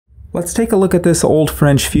Let's take a look at this old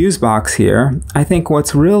French fuse box here. I think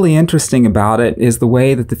what's really interesting about it is the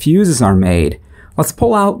way that the fuses are made. Let's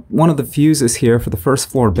pull out one of the fuses here for the first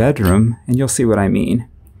floor bedroom, and you'll see what I mean.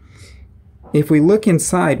 If we look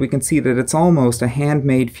inside, we can see that it's almost a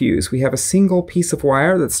handmade fuse. We have a single piece of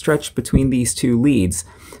wire that's stretched between these two leads.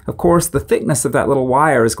 Of course, the thickness of that little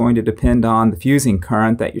wire is going to depend on the fusing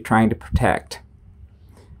current that you're trying to protect.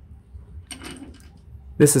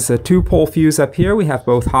 This is a 2-pole fuse up here. We have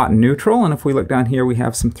both hot and neutral, and if we look down here, we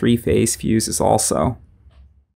have some 3-phase fuses also.